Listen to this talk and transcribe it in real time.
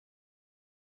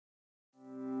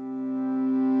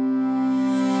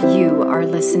are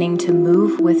listening to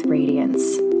Move with Radiance,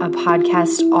 a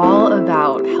podcast all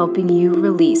about helping you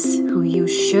release who you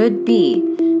should be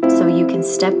so you can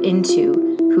step into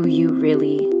who you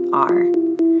really are.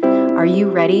 Are you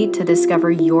ready to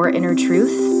discover your inner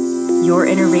truth, your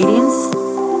inner radiance?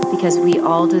 Because we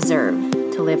all deserve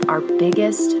to live our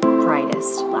biggest,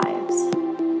 brightest lives.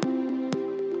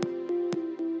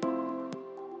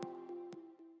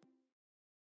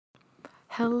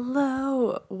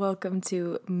 Hello, welcome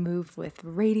to Move with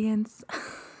Radiance.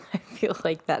 I feel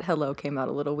like that hello came out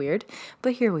a little weird,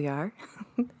 but here we are.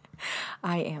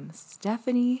 I am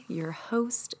Stephanie, your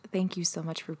host. Thank you so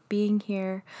much for being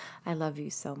here. I love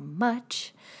you so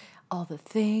much. All the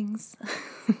things.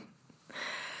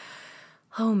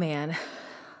 Oh man.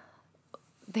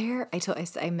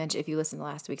 I mentioned, if you listened to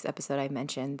last week's episode, I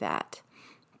mentioned that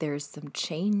there's some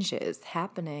changes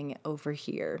happening over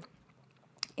here.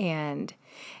 And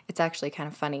it's actually kind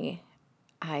of funny.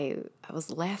 I was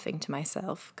laughing to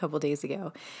myself a couple days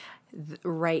ago.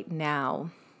 Right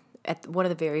now, at one of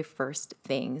the very first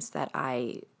things that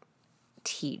I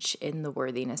teach in the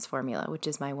Worthiness Formula, which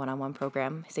is my one-on-one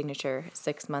program, signature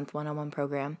 6-month one-on-one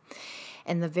program.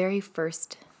 And one of the very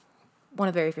first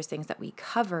things that we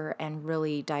cover and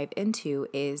really dive into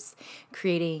is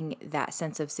creating that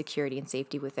sense of security and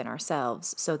safety within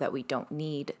ourselves so that we don't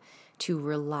need to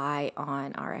rely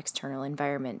on our external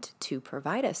environment to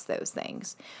provide us those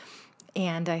things.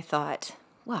 And I thought,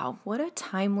 wow, what a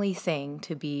timely thing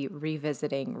to be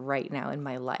revisiting right now in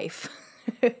my life.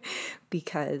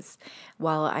 Because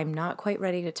while I'm not quite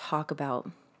ready to talk about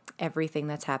everything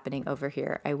that's happening over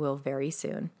here, I will very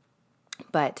soon.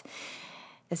 But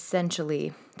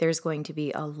essentially, there's going to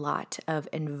be a lot of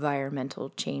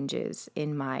environmental changes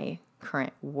in my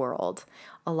current world.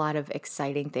 A lot of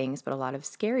exciting things, but a lot of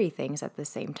scary things at the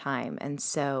same time. And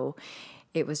so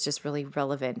it was just really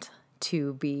relevant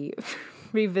to be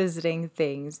revisiting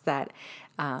things that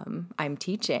I'm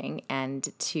teaching and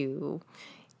to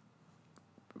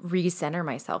recenter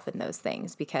myself in those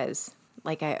things because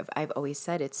like I've always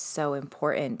said, it's so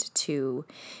important to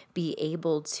be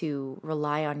able to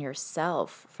rely on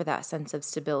yourself for that sense of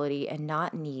stability and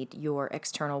not need your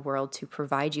external world to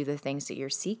provide you the things that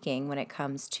you're seeking when it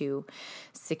comes to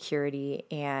security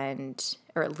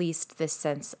or at least this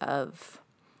sense of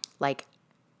like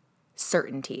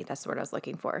certainty. That's the word I was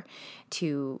looking for.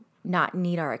 To not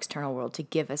need our external world to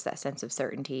give us that sense of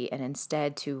certainty and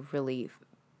instead to really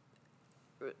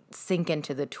sink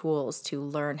into the tools to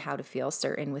learn how to feel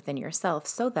certain within yourself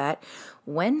so that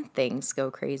when things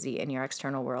go crazy in your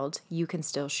external world, you can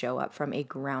still show up from a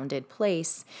grounded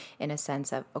place in a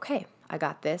sense of, okay, I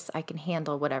got this. I can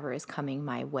handle whatever is coming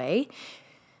my way.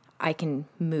 I can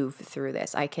move through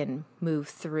this. I can move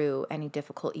through any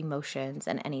difficult emotions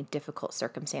and any difficult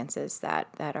circumstances that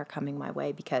are coming my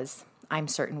way because I'm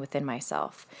certain within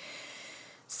myself.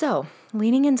 So,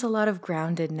 leaning into a lot of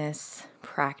groundedness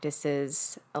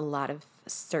practices, a lot of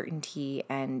certainty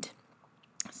and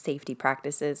safety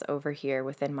practices over here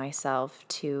within myself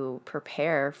to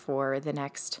prepare for the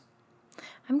next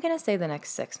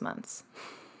 6 months.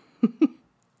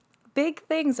 Big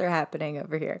things are happening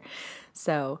over here.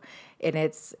 So, and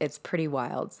it's pretty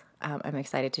wild. I'm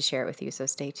excited to share it with you, so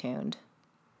stay tuned.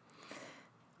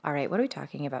 All right, what are we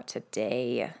talking about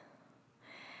today?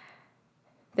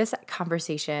 This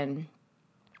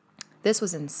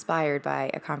was inspired by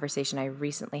a conversation I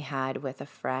recently had with a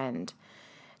friend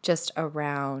just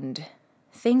around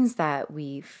things that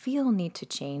we feel need to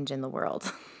change in the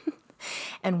world.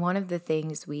 And one of the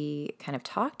things we kind of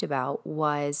talked about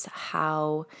was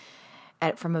how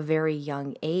from a very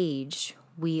young age,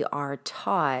 we are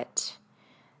taught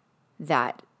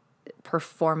that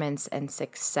performance and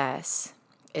success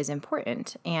is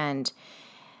important. And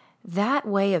that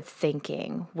way of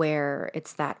thinking, where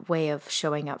it's that way of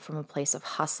showing up from a place of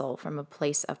hustle, from a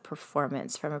place of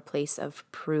performance, from a place of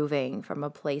proving, from a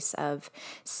place of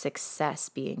success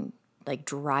being like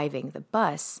driving the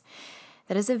bus,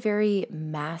 that is a very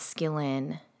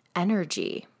masculine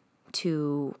energy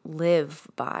to live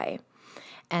by.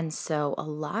 And so a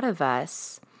lot of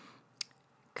us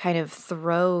kind of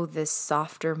throw this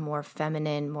softer, more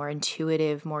feminine, more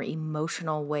intuitive, more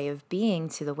emotional way of being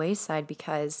to the wayside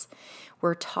because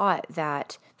we're taught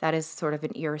that that is sort of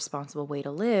an irresponsible way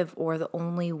to live, or the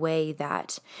only way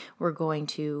that we're going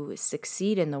to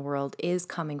succeed in the world is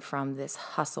coming from this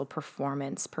hustle,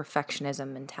 performance, perfectionism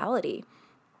mentality.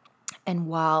 And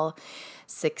while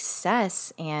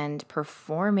success and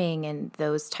performing and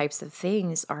those types of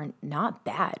things are not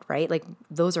bad, right? Like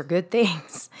those are good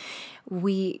things.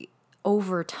 We,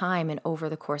 over time and over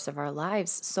the course of our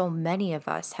lives, so many of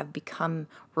us have become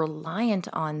reliant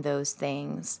on those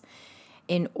things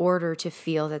in order to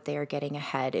feel that they are getting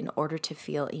ahead, in order to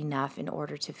feel enough, in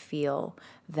order to feel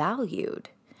valued.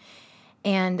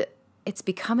 And it's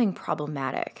becoming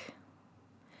problematic.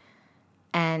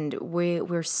 And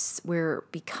we're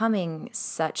becoming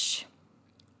such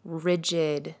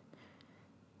rigid,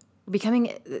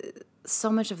 becoming so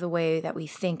much of the way that we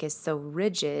think is so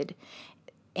rigid.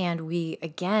 And we,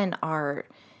 again, are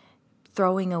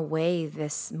throwing away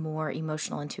this more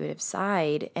emotional, intuitive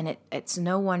side. And it's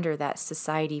no wonder that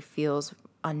society feels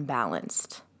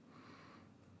unbalanced.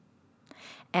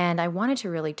 And I wanted to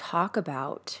really talk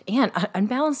about, and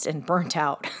unbalanced and burnt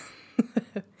out.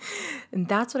 And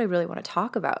that's what I really want to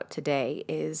talk about today,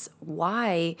 is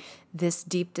why this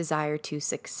deep desire to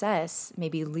success may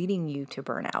be leading you to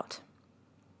burnout.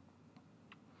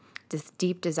 This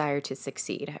deep desire to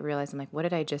succeed. I realize I'm like, what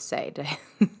did I just say? Did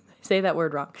I say that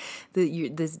word wrong?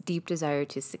 This deep desire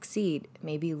to succeed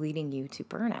may be leading you to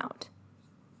burnout.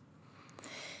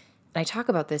 And I talk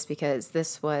about this because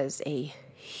this was a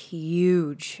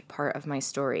huge part of my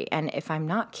story. And if I'm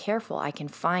not careful, I can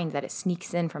find that it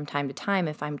sneaks in from time to time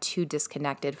if I'm too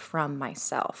disconnected from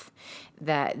myself.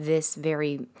 That this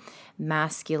very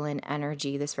masculine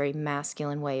energy, this very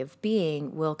masculine way of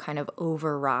being will kind of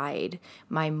override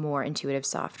my more intuitive,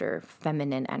 softer,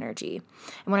 feminine energy.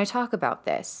 And when I talk about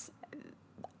this,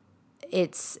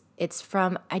 it's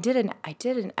from I did an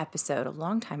episode a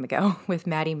long time ago with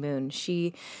Madeline Moon.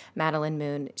 She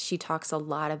talks a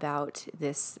lot about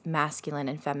this masculine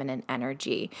and feminine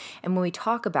energy. And when we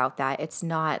talk about that, it's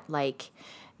not like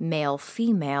male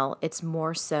female, it's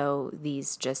more so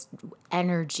these just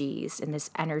energies and this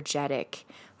energetic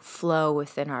flow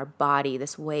within our body,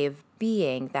 this way of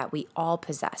being that we all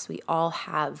possess. We all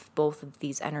have both of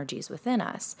these energies within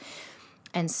us.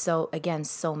 And so, again,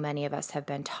 so many of us have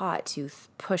been taught to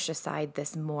push aside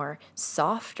this more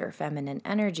softer feminine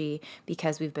energy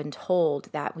because we've been told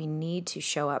that we need to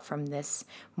show up from this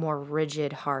more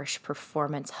rigid, harsh,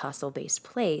 performance, hustle-based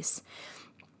place.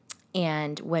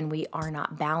 And when we are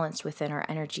not balanced within our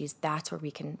energies, that's where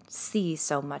we can see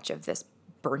so much of this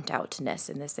burnt outness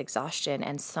and this exhaustion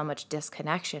and so much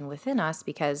disconnection within us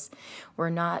because we're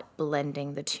not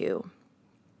blending the two.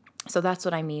 So that's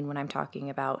what I mean when I'm talking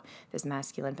about this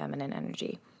masculine, feminine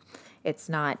energy. It's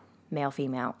not male,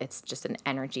 female. It's just an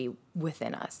energy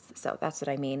within us. So that's what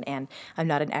I mean. And I'm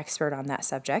not an expert on that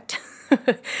subject.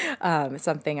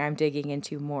 Something I'm digging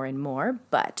into more and more.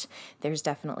 But there's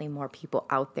definitely more people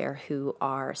out there who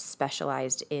are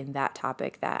specialized in that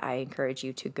topic that I encourage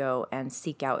you to go and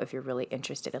seek out if you're really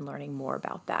interested in learning more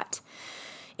about that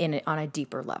on a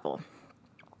deeper level.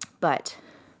 But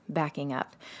backing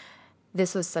up.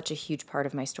 This was such a huge part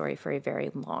of my story for a very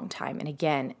long time. And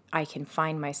again, I can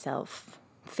find myself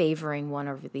favoring one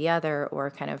over the other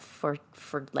or kind of for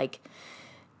like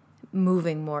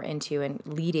moving more into and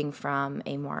leading from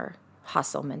a more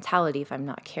hustle mentality if I'm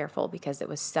not careful, because it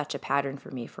was such a pattern for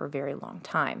me for a very long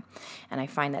time. And I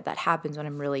find that happens when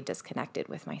I'm really disconnected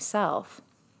with myself.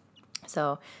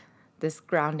 So this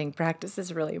grounding practice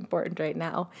is really important right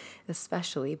now,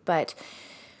 especially. But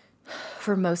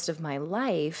for most of my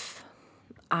life,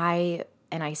 I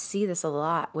see this a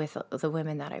lot with the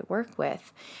women that I work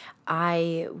with,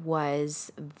 I was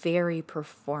very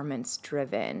performance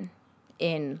driven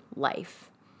in life.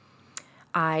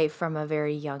 I, from a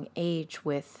very young age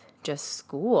with just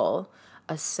school,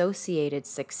 associated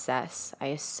success. I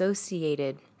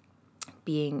associated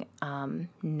being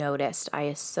noticed. I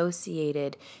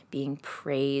associated being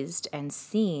praised and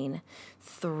seen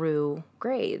through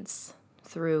grades,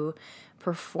 through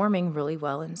performing really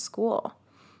well in school.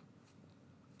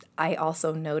 I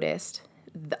also noticed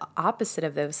the opposite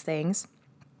of those things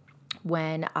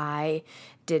when I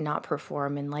did not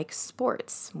perform in like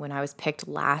sports, when I was picked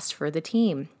last for the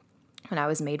team, when I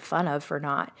was made fun of for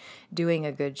not doing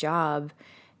a good job,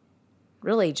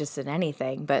 really just in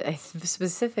anything, but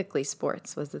specifically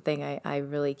sports was the thing I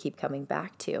really keep coming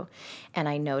back to. And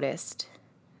I noticed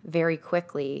very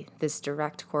quickly this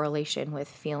direct correlation with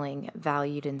feeling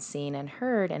valued and seen and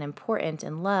heard and important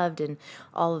and loved and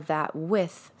all of that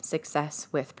with success,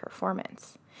 with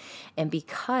performance. And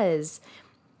because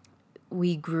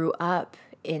I grew up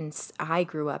in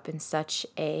such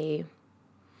a,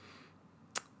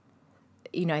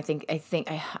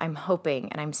 I'm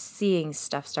hoping and I'm seeing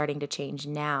stuff starting to change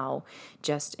now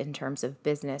just in terms of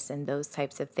business and those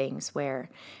types of things where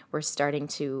we're starting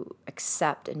to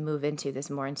accept and move into this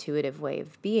more intuitive way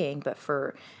of being. But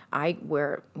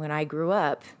when I grew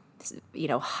up,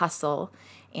 hustle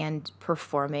and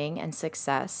performing and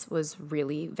success was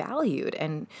really valued.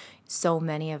 And so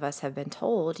many of us have been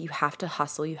told you have to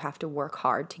hustle, you have to work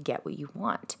hard to get what you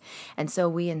want. And so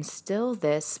we instill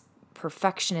this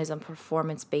perfectionism,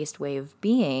 performance-based way of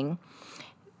being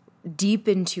deep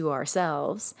into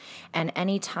ourselves. And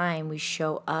anytime we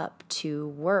show up to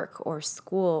work or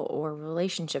school or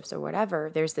relationships or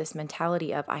whatever, there's this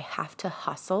mentality of I have to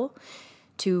hustle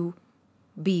to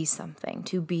be something,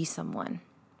 to be someone.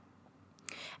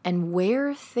 And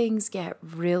where things get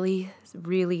really,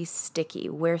 really sticky,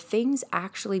 where things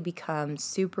actually become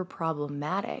super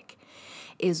problematic,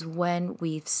 is when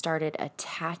we've started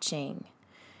attaching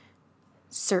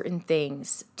certain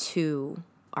things to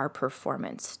our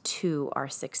performance, to our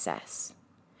success.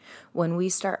 When we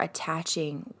start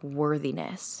attaching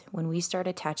worthiness, when we start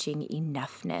attaching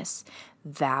enoughness,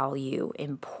 value,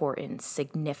 importance,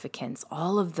 significance,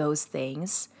 all of those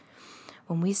things,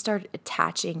 when we start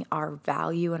attaching our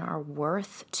value and our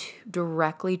worth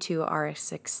directly to our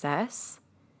success,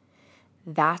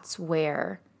 that's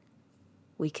where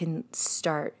we can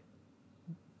start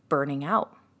burning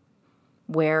out,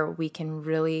 where we can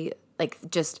really,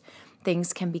 just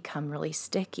things can become really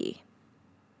sticky.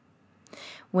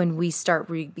 When we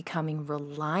start becoming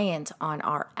reliant on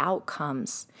our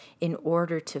outcomes in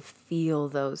order to feel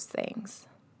those things.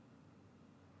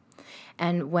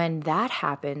 And when that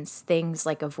happens, things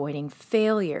like avoiding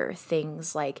failure,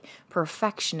 things like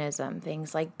perfectionism,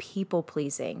 things like people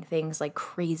pleasing, things like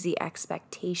crazy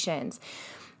expectations,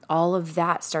 all of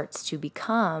that starts to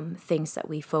become things that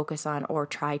we focus on or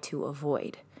try to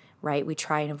avoid, right? We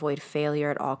try and avoid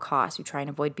failure at all costs. We try and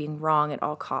avoid being wrong at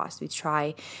all costs. We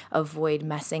try avoid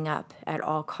messing up at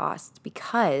all costs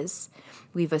because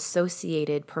we've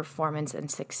associated performance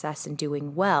and success and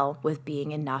doing well with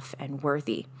being enough and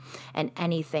worthy. And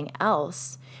anything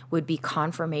else would be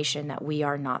confirmation that we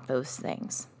are not those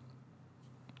things.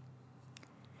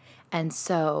 And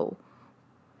so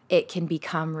it can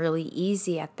become really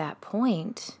easy at that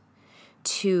point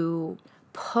to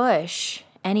push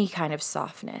any kind of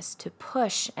softness, to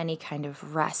push any kind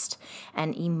of rest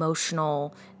and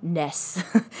emotionalness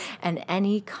and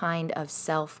any kind of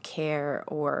self-care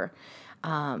or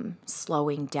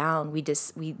slowing down.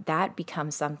 That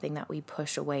becomes something that we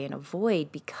push away and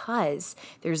avoid because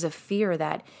there's a fear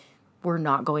that we're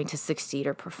not going to succeed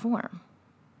or perform.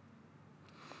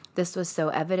 This was so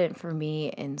evident for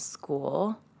me in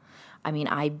school. I mean,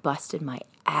 I busted my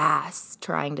ass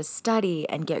trying to study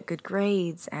and get good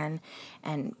grades and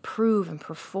prove and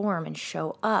perform and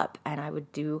show up. And I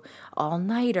would do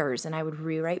all-nighters and I would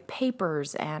rewrite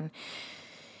papers and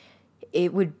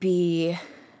it would be,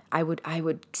 I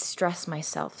would stress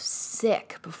myself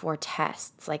sick before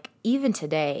tests. Like even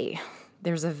today,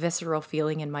 there's a visceral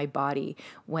feeling in my body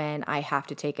when I have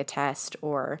to take a test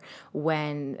or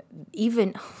when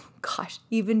even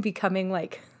becoming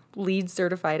like LEED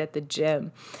certified at the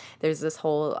gym. There's this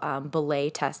whole belay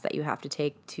test that you have to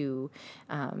take to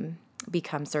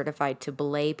become certified to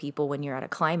belay people when you're at a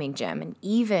climbing gym. And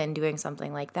even doing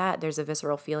something like that, there's a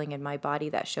visceral feeling in my body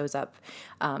that shows up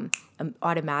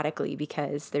automatically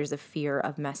because there's a fear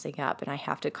of messing up. And I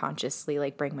have to consciously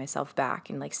bring myself back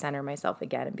and center myself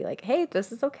again and be like, hey,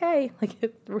 this is okay.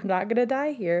 We're not going to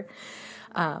die here.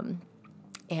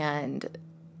 And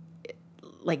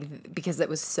because it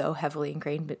was so heavily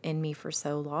ingrained in me for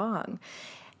so long.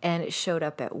 And it showed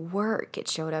up at work. It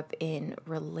showed up in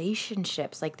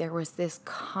relationships. There was this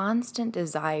constant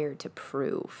desire to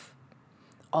prove,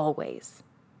 always.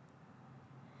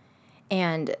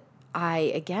 And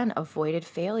I, again, avoided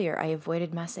failure. I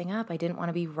avoided messing up. I didn't want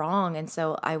to be wrong. And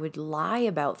so I would lie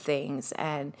about things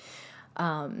and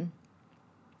I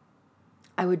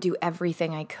would do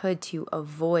everything I could to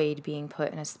avoid being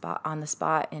put on the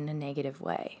spot in a negative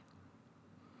way.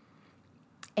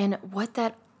 And what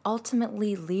that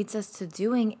ultimately leads us to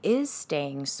doing is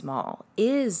staying small,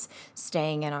 is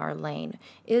staying in our lane,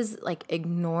 is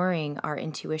ignoring our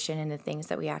intuition and the things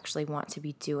that we actually want to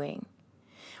be doing.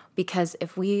 Because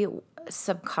if we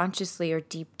subconsciously or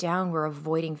deep down we're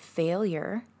avoiding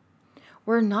failure,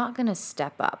 we're not going to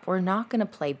step up. We're not going to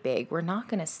play big. We're not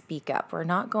going to speak up. We're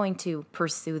not going to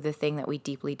pursue the thing that we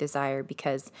deeply desire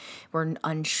because we're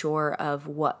unsure of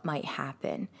what might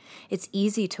happen. It's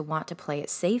easy to want to play it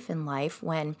safe in life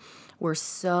when we're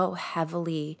so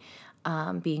heavily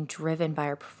being driven by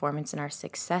our performance and our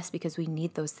success because we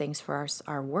need those things for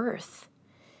our worth.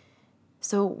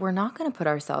 So we're not going to put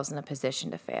ourselves in a position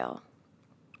to fail.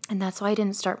 And that's why I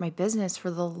didn't start my business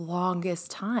for the longest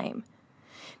time.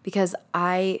 Because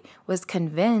I was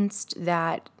convinced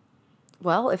that,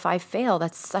 if I fail,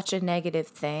 that's such a negative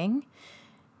thing.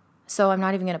 So I'm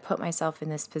not even going to put myself in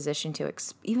this position to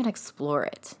even explore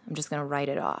it. I'm just going to write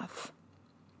it off.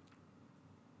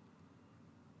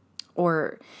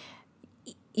 Or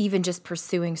even just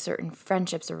pursuing certain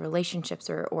friendships or relationships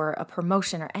or a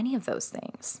promotion or any of those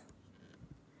things.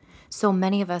 So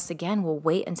many of us, again, will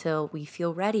wait until we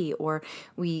feel ready, or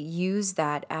we use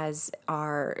that as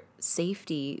our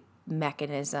safety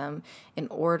mechanism in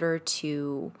order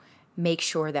to make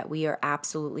sure that we are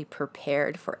absolutely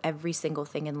prepared for every single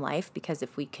thing in life. Because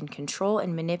if we can control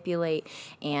and manipulate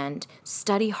and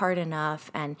study hard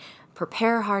enough and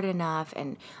prepare hard enough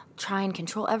and try and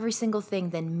control every single thing,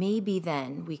 then maybe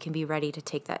then we can be ready to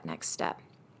take that next step.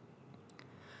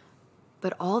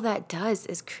 But all that does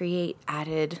is create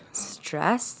added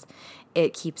stress.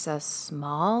 It keeps us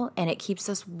small, and it keeps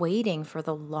us waiting for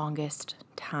the longest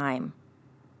time.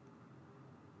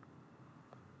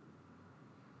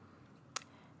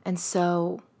 And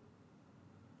so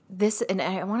and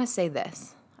I want to say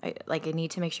this, I need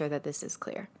to make sure that this is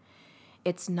clear.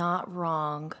 It's not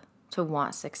wrong to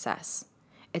want success.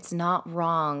 It's not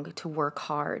wrong to work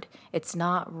hard. It's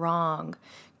not wrong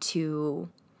to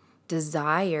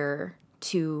desire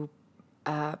to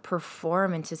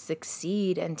perform and to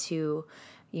succeed and to,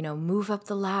 move up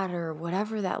the ladder,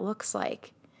 whatever that looks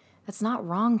like. That's not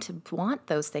wrong to want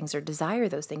those things or desire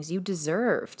those things. You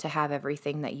deserve to have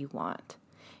everything that you want.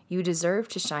 You deserve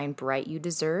to shine bright. You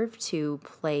deserve to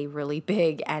play really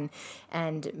big and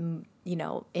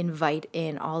invite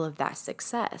in all of that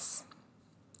success.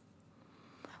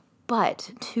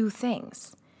 But two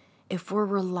things. If we're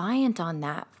reliant on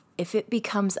that, if it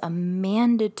becomes a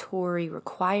mandatory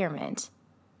requirement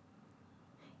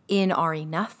in our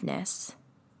enoughness,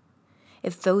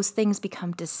 if those things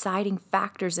become deciding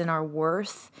factors in our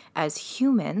worth as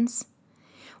humans,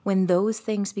 when those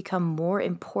things become more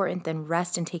important than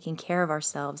rest and taking care of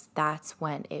ourselves, that's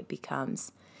when it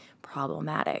becomes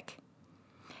problematic.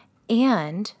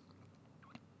 And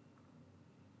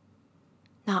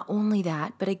not only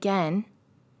that, but again,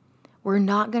 we're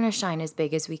not going to shine as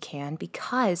big as we can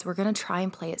because we're going to try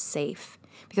and play it safe,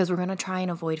 because we're going to try and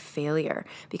avoid failure,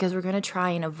 because we're going to try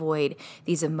and avoid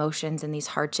these emotions and these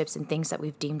hardships and things that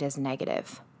we've deemed as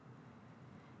negative.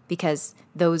 Because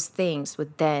those things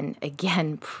would then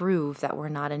again prove that we're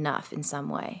not enough in some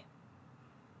way.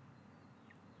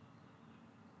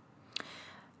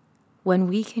 When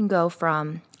we can go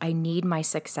from, I need my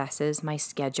successes, my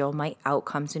schedule, my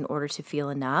outcomes in order to feel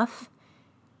enough,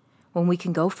 when we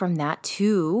can go from that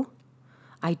to,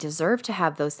 I deserve to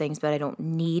have those things, but I don't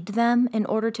need them in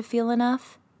order to feel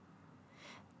enough,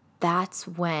 that's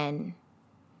when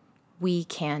we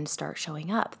can start showing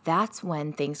up. That's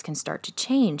when things can start to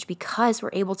change, because we're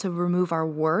able to remove our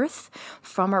worth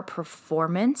from our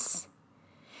performance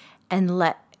and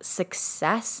let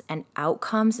success and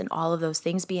outcomes and all of those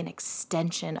things be an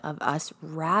extension of us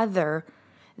rather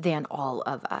than all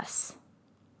of us.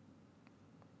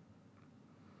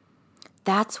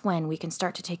 That's when we can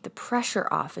start to take the pressure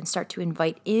off and start to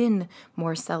invite in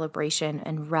more celebration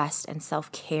and rest and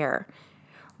self-care,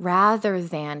 rather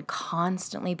than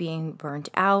constantly being burnt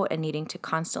out and needing to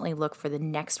constantly look for the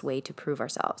next way to prove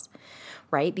ourselves,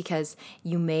 right? Because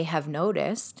you may have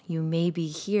noticed, you may be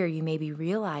here, you may be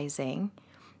realizing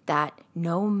that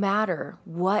no matter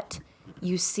what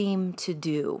you seem to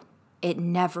do, it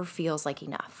never feels like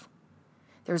enough.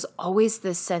 There's always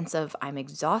this sense of, I'm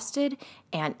exhausted,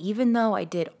 and even though I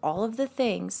did all of the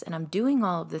things and I'm doing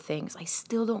all of the things, I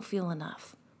still don't feel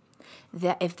enough.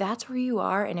 That if that's where you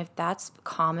are and if that's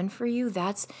common for you,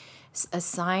 that's a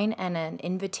sign and an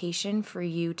invitation for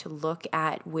you to look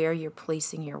at where you're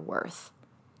placing your worth.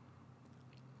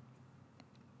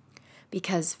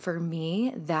 Because for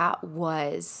me, that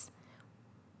was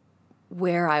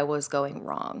where I was going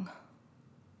wrong.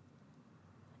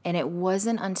 And it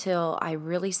wasn't until I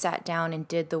really sat down and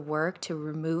did the work to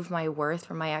remove my worth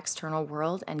from my external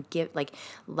world and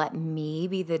let me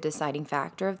be the deciding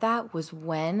factor of that, was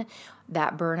when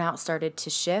that burnout started to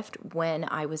shift, when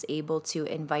I was able to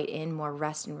invite in more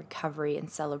rest and recovery and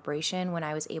celebration, when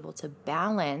I was able to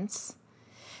balance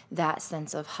that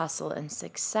sense of hustle and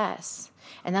success.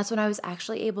 And that's when I was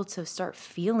actually able to start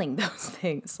feeling those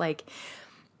things.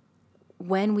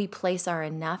 When we place our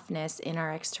enoughness in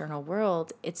our external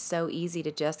world, it's so easy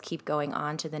to just keep going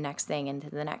on to the next thing and to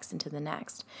the next and to the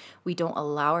next. We don't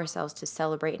allow ourselves to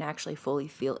celebrate and actually fully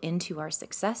feel into our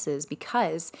successes,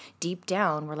 because deep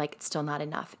down we're like, it's still not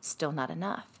enough. It's still not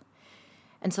enough.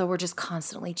 And so we're just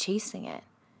constantly chasing it.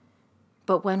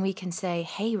 But when we can say,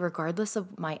 hey, regardless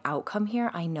of my outcome here,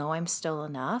 I know I'm still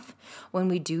enough. When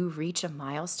we do reach a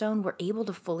milestone, we're able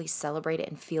to fully celebrate it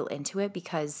and feel into it,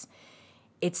 because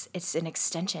it's an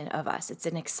extension of us. It's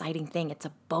an exciting thing. It's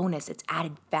a bonus. It's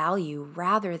added value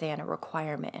rather than a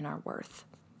requirement in our worth.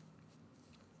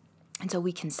 And so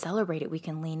we can celebrate it. We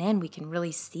can lean in. We can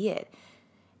really see it.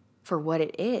 for what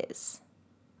it is.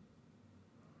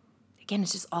 Again,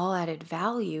 it's just all added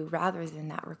value rather than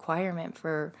that requirement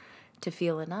to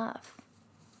feel enough.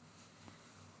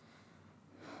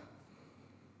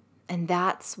 And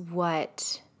that's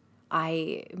what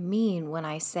I mean when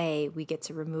I say we get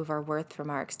to remove our worth from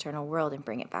our external world and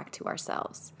bring it back to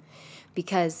ourselves.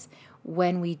 Because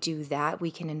when we do that,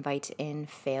 we can invite in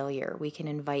failure. We can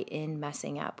invite in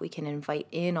messing up. We can invite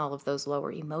in all of those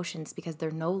lower emotions because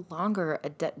they're no longer a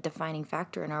defining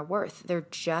factor in our worth.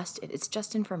 It's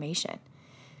just information.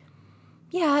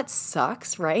 Yeah, it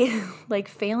sucks, right? Like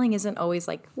failing isn't always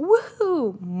like,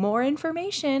 woohoo, more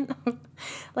information.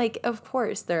 Like, of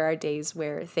course, there are days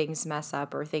where things mess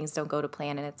up or things don't go to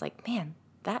plan and it's like, man,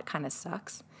 that kind of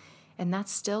sucks. And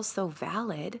that's still so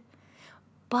valid.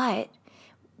 But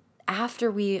after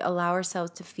we allow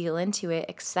ourselves to feel into it,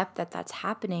 accept that that's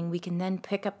happening, we can then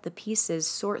pick up the pieces,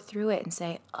 sort through it and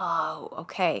say, oh,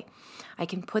 okay, I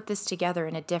can put this together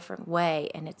in a different way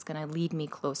and it's going to lead me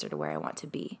closer to where I want to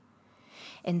be.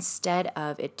 Instead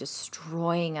of it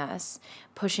destroying us,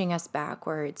 pushing us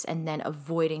backwards, and then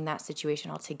avoiding that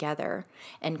situation altogether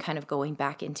and kind of going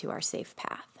back into our safe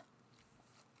path.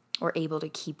 We're able to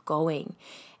keep going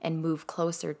and move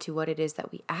closer to what it is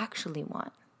that we actually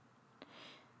want.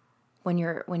 When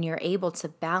you're able to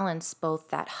balance both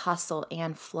that hustle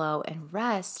and flow and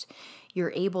rest,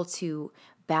 you're able to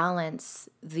balance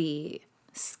the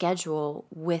schedule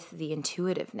with the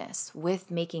intuitiveness, with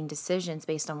making decisions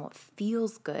based on what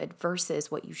feels good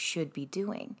versus what you should be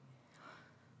doing.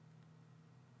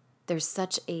 There's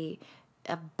such a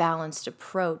balanced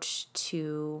approach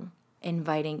to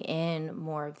inviting in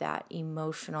more of that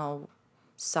emotional,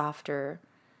 softer,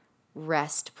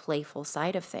 rest, playful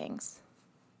side of things,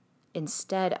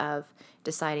 instead of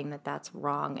deciding that that's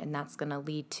wrong and that's going to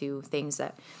lead to things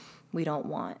that we don't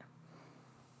want.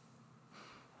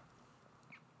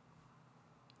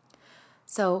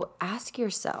 So ask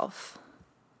yourself,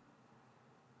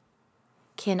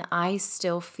 can I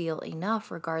still feel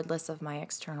enough regardless of my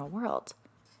external world?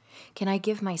 Can I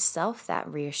give myself that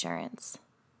reassurance?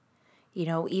 You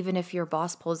know, even if your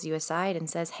boss pulls you aside and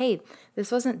says, hey,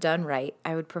 this wasn't done right,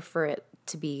 I would prefer it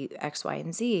to be X, Y,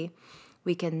 and Z.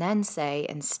 We can then say,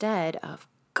 instead of,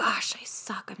 gosh, I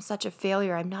suck, I'm such a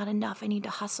failure, I'm not enough, I need to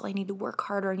hustle, I need to work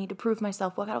harder, I need to prove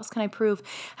myself, what else can I prove,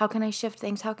 how can I shift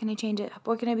things, how can I change it,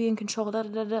 what can I be in control,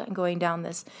 and going down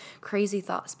this crazy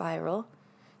thought spiral,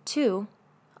 to,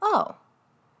 oh,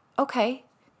 okay,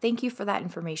 thank you for that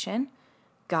information,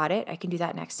 got it, I can do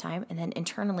that next time, and then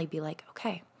internally be like,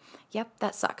 okay, yep,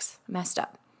 that sucks, messed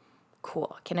up,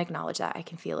 cool, I can acknowledge that, I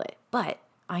can feel it, but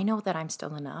I know that I'm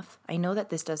still enough, I know that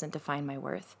this doesn't define my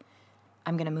worth,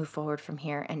 I'm going to move forward from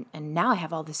here. And now I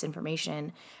have all this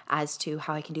information as to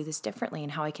how I can do this differently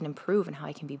and how I can improve and how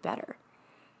I can be better.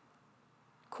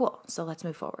 Cool. So let's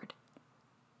move forward.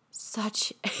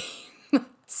 Such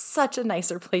a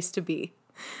nicer place to be.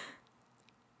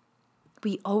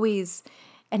 I always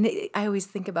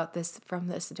think about this from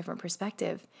this different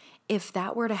perspective. If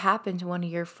that were to happen to one of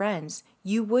your friends,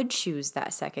 you would choose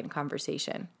that second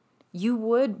conversation. You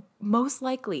would most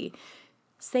likely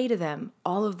say to them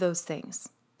all of those things.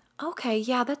 Okay,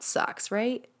 yeah, that sucks,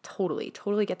 right? Totally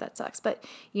get that sucks. But,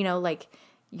 you know, like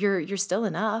you're still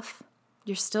enough.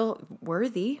 You're still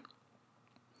worthy.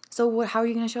 So how are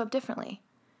you going to show up differently?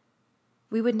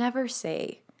 We would never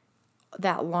say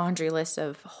that laundry list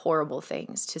of horrible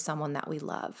things to someone that we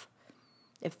love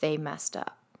if they messed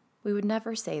up. We would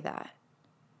never say that.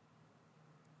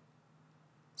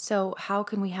 So how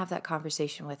can we have that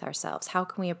conversation with ourselves? How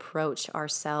can we approach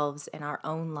ourselves and our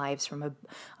own lives from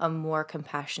a more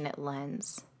compassionate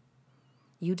lens?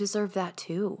 You deserve that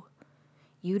too.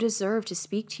 You deserve to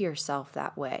speak to yourself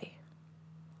that way.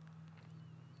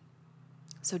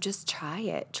 So just try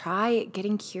it. Try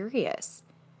getting curious.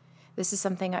 This is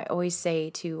something I always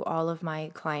say to all of my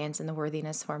clients in the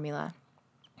Worthiness Formula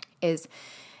is,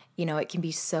 you know, it can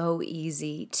be so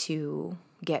easy to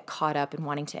get caught up in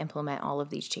wanting to implement all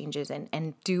of these changes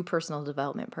and do personal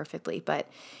development perfectly. But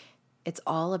it's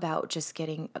all about just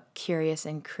getting curious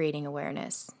and creating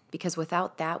awareness, because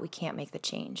without that, we can't make the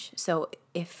change. So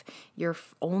if your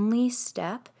only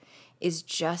step is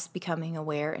just becoming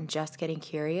aware and just getting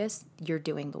curious, you're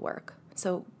doing the work.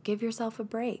 So give yourself a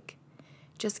break.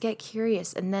 Just get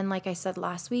curious. And then, like I said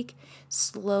last week,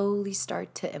 slowly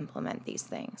start to implement these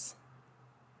things.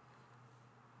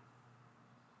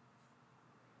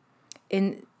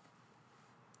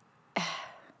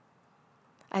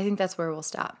 I think that's where we'll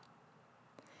stop.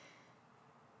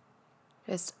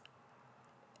 Just,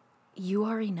 you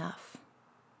are enough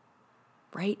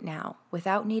right now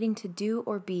without needing to do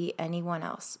or be anyone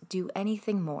else. Do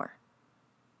anything more.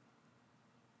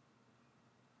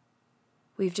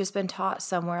 We've just been taught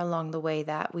somewhere along the way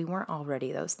that we weren't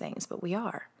already those things, but we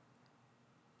are.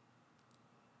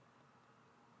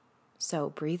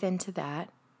 So breathe into that,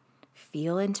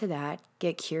 feel into that,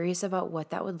 get curious about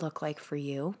what that would look like for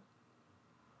you,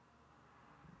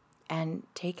 and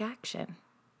take action.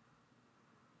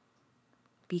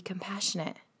 Be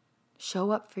compassionate. Show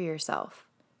up for yourself.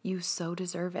 You so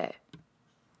deserve it.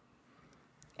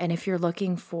 And if you're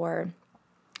looking for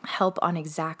help on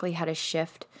exactly how to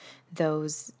shift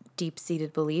those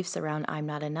deep-seated beliefs around I'm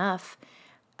not enough,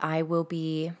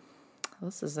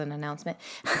 this is an announcement.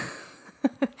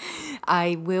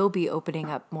 I will be opening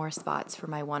up more spots for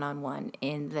my one-on-one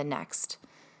in the next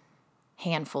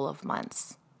handful of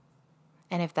months.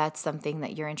 And if that's something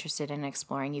that you're interested in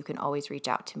exploring, you can always reach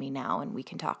out to me now and we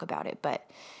can talk about it. But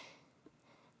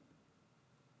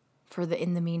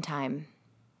in the meantime,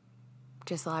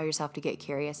 just allow yourself to get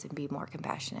curious and be more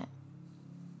compassionate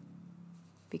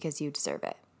because you deserve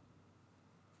it.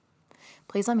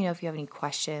 Please let me know if you have any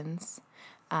questions.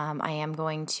 I am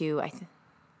going to,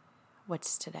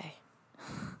 what's today?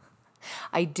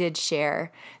 I did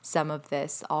share some of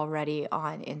this already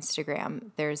on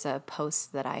Instagram. There's a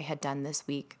post that I had done this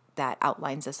week that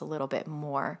outlines this a little bit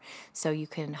more. So you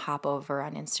can hop over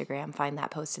on Instagram, find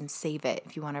that post and save it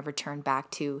if you want to return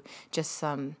back to just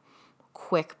some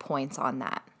quick points on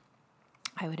that.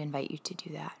 I would invite you to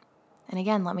do that. And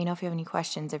again, let me know if you have any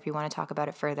questions, if you want to talk about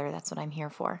it further. That's what I'm here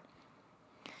for.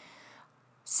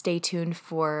 Stay tuned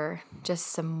for just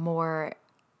some more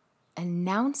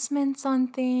announcements on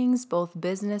things, both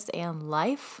business and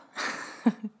life.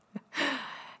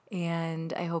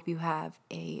 And I hope you have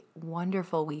a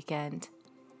wonderful weekend,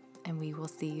 and we will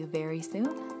see you very soon.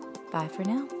 Bye for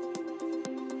now.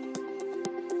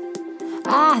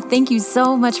 Thank you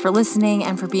so much for listening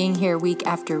and for being here week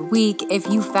after week. If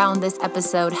you found this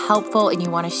episode helpful and you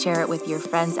want to share it with your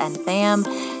friends and fam,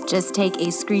 just take a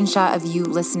screenshot of you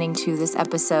listening to this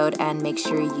episode and make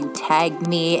sure you tag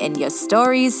me in your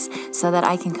stories so that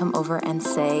I can come over and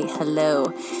say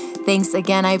hello. Thanks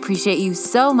again. I appreciate you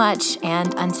so much.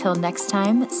 And until next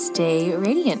time, stay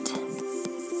radiant.